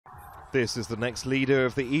This is the next leader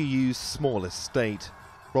of the EU's smallest state.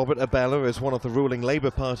 Robert Abela is one of the ruling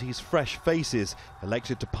Labour Party's fresh faces,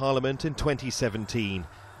 elected to Parliament in 2017.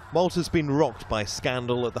 Malta's been rocked by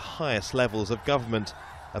scandal at the highest levels of government.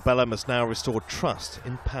 Abela must now restore trust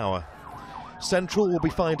in power. Central will be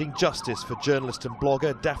finding justice for journalist and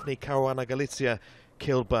blogger Daphne Caruana Galizia,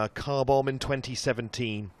 killed by a car bomb in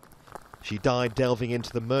 2017. She died delving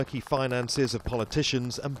into the murky finances of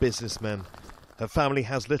politicians and businessmen. Her family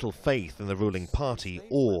has little faith in the ruling party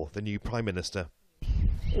or the new Prime Minister.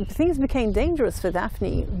 Things became dangerous for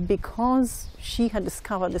Daphne because she had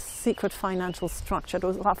discovered this secret financial structure that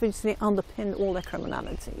was obviously underpinned all their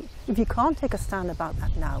criminality. If you can't take a stand about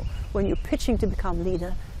that now, when you're pitching to become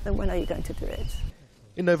leader, then when are you going to do it?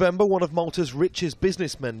 In November, one of Malta's richest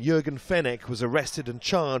businessmen, Jürgen Fenech, was arrested and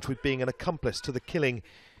charged with being an accomplice to the killing.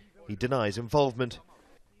 He denies involvement.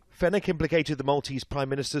 Fenech implicated the Maltese Prime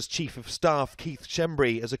Minister's Chief of Staff, Keith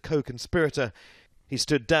Schembri, as a co-conspirator. He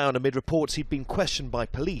stood down amid reports he'd been questioned by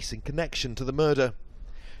police in connection to the murder.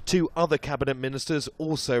 2 other cabinet ministers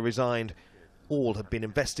also resigned. All had been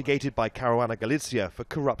investigated by Caruana Galizia for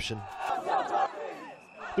corruption.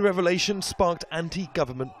 The revelation sparked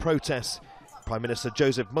anti-government protests. Prime Minister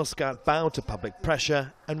Joseph Muscat bowed to public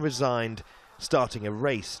pressure and resigned, starting a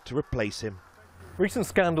race to replace him. Recent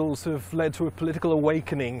scandals have led to a political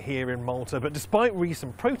awakening here in Malta, but despite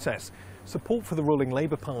recent protests, support for the ruling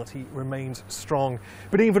Labour Party remains strong.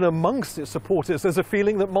 But even amongst its supporters, there's a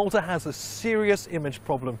feeling that Malta has a serious image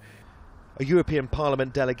problem. A European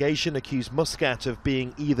Parliament delegation accused Muscat of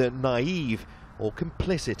being either naive or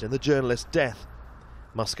complicit in the journalist's death.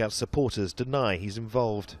 Muscat's supporters deny he's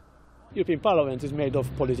involved. The European Parliament is made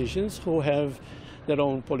of politicians who have their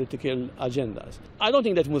own political agendas. I don't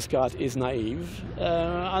think that Muscat is naive,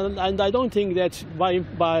 and I don't think that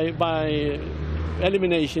by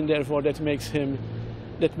elimination, therefore, that makes him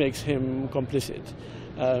complicit.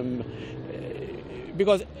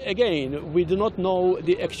 Because again, we do not know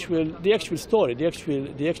the actual story,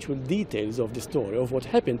 the actual details of the story of what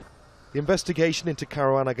happened. The investigation into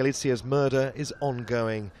Caruana Galizia's murder is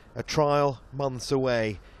ongoing. A trial months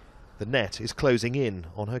away. The net is closing in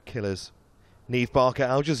on her killers. Neave,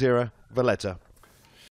 Jazeera, Valletta.